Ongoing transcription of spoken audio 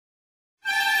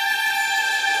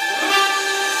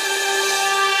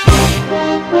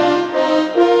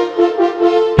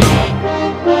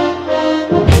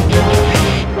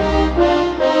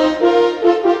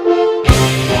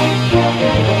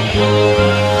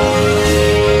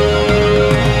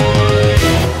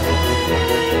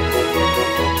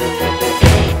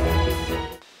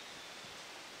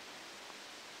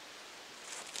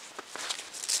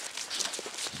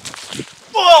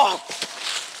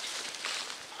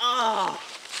Oh.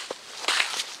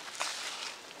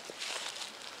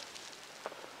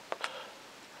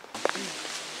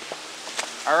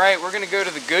 Alright, we're gonna go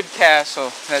to the good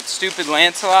castle. That stupid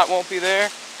Lancelot won't be there.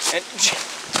 And snapped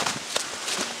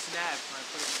when I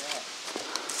put it up.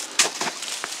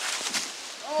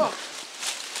 Oh!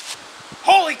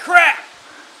 Holy crap!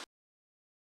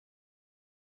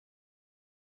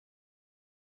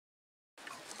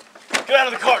 Get out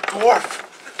of the cart, dwarf!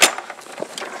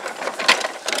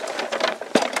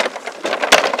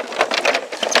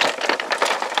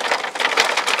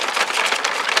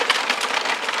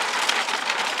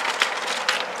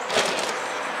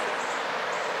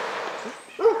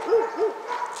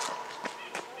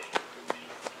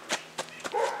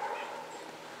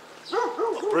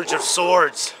 A bridge of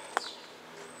swords.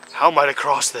 How am I to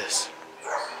cross this?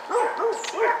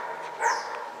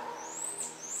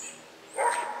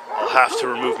 I'll have to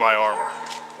remove my armor.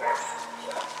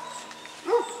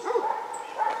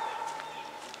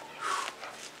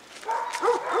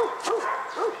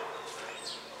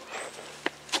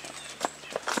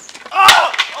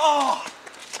 Oh! Oh!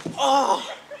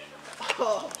 Oh!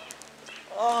 Oh!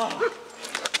 Oh!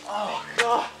 Oh,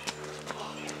 God!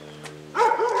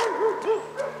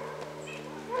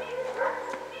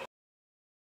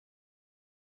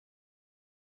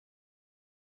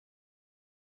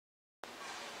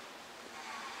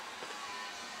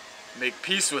 Make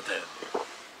peace with him.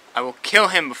 I will kill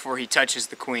him before he touches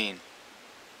the queen.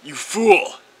 You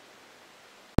fool!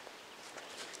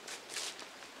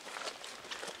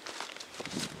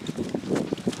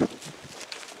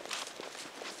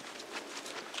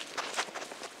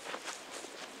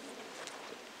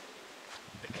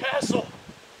 The castle!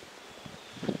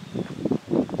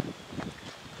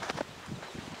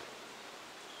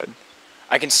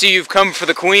 I can see you've come for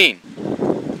the queen.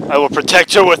 I will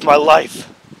protect her with my life.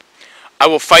 I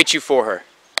will fight you for her.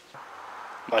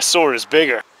 My sword is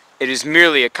bigger. It is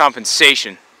merely a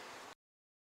compensation.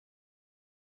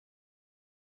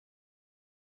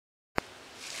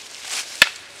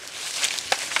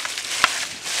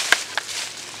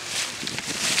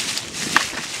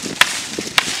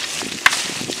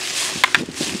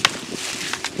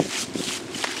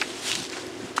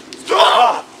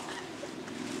 Stop!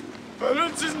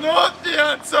 Violence is not the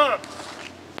answer!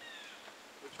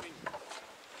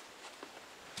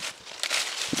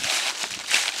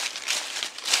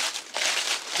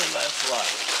 Sir Lancelot,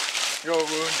 you're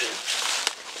wounded.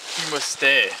 You must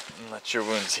stay and let your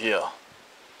wounds heal.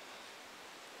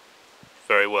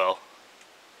 Very well.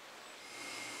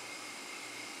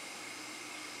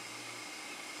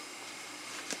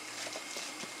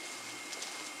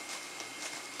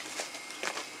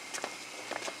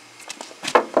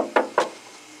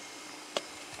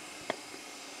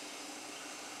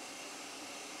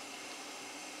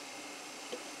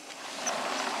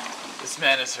 This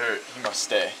man is hurt. He must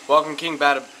stay. Welcome, King G.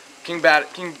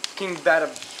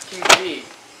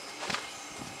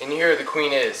 And here the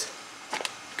queen is.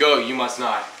 Go, you must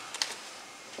not.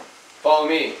 Follow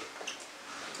me.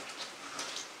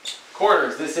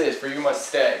 Quarters, this is, for you must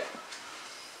stay.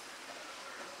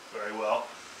 Very well.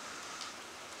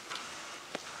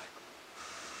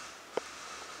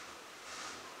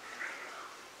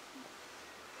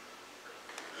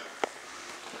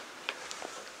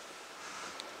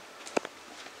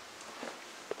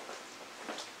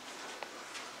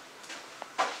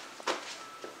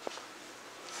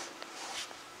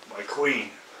 My queen.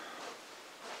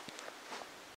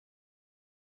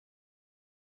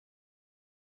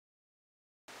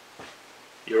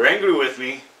 You're angry with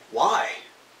me. Why?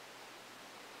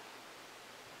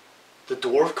 The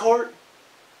dwarf cart?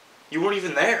 You weren't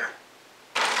even there.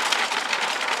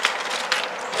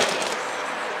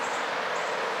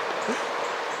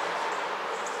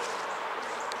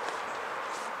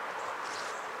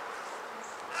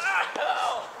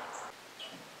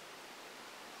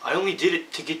 I only did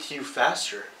it to get to you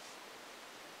faster.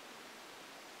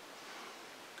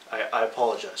 I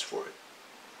apologize for it.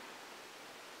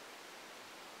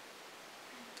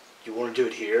 You want to do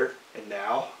it here and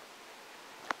now?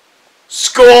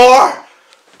 Score!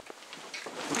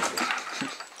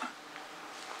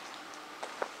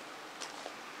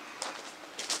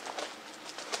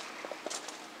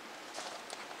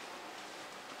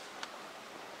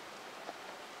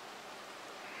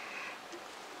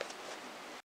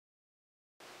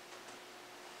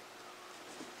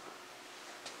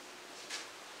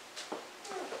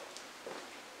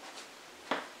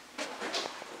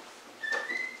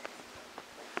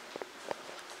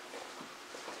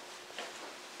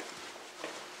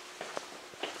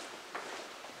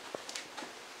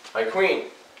 My queen,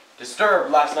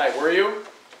 disturbed last night, were you?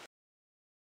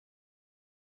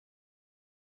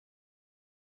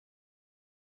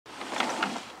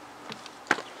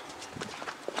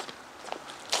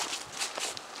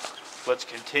 Let's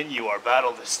continue our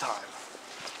battle this time.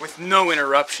 With no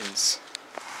interruptions.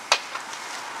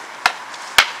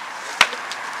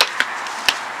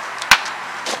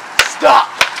 Stop!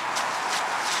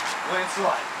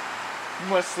 Lancelot, you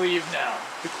must leave now.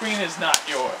 The queen is not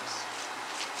yours.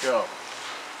 Go.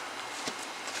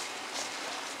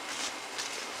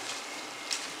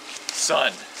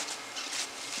 Son,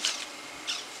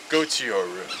 go to your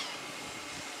room.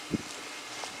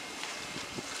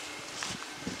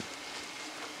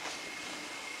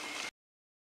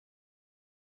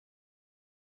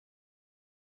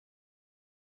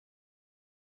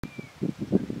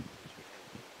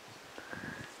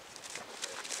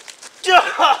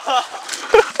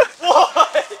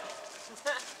 What?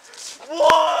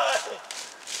 What?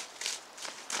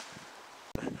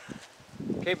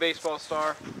 Okay, baseball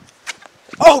star.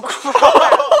 Oh crap!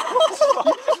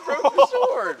 You just broke the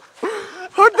sword.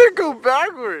 How'd that go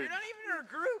backwards? You're not even in our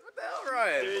group. What the hell,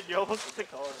 Ryan? Dude, you almost hit the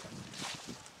color.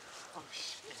 Oh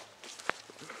shit.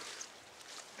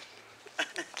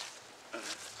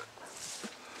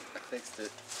 I fixed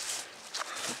it.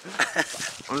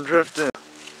 I'm drifting.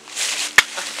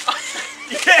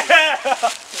 Yeah!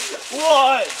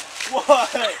 What? What?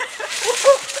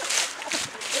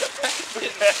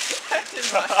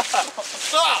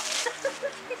 Stop!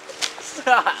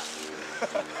 Stop!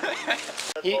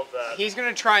 He's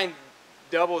gonna try and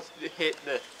double hit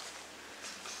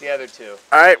the other two.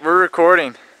 Alright, we're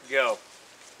recording. Go.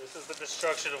 This is the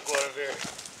destruction of Guinevere.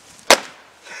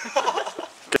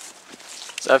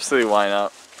 It's absolutely line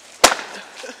up.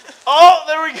 Oh,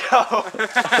 there we go!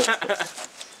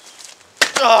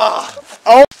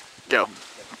 Oh! Go.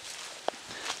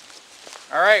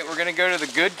 Alright, we're gonna go to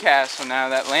the good castle now.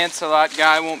 That Lancelot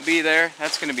guy won't be there.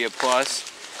 That's gonna be a plus.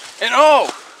 And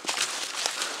oh!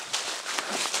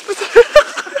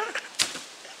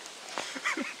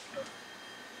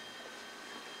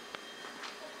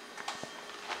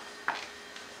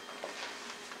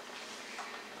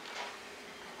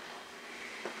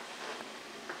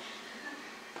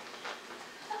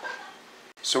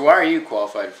 So why are you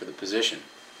qualified for the position?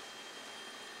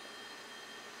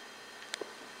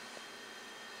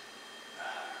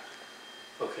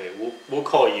 Okay, we'll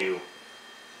call you.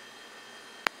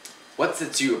 What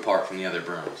sets you apart from the other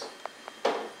Brooms?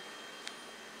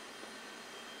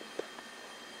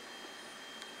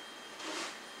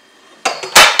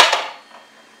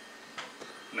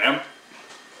 Ma'am?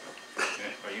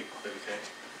 Are you okay?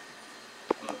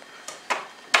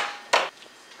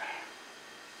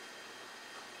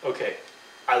 Okay,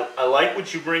 I like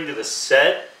what you bring to the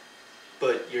set,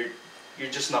 but you're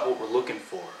just not what we're looking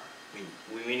for.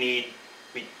 We need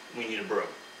a broom.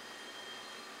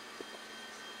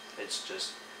 It's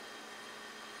just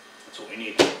that's what we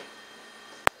need.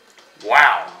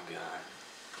 Wow! Oh god.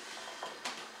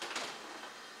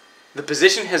 The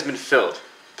position has been filled.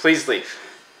 Please leave.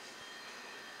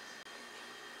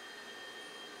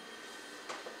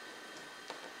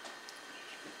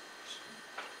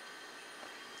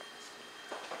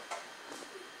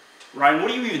 Ryan,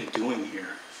 what are you even doing here?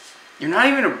 You're not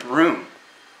even a broom.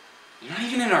 You're not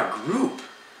even in our group.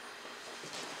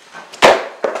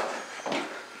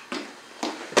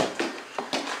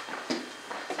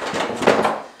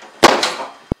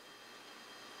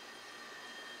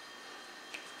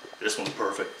 This one's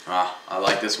perfect. Ah, I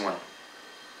like this one.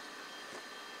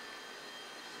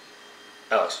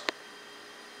 Alex.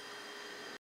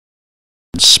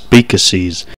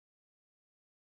 Speakeasies.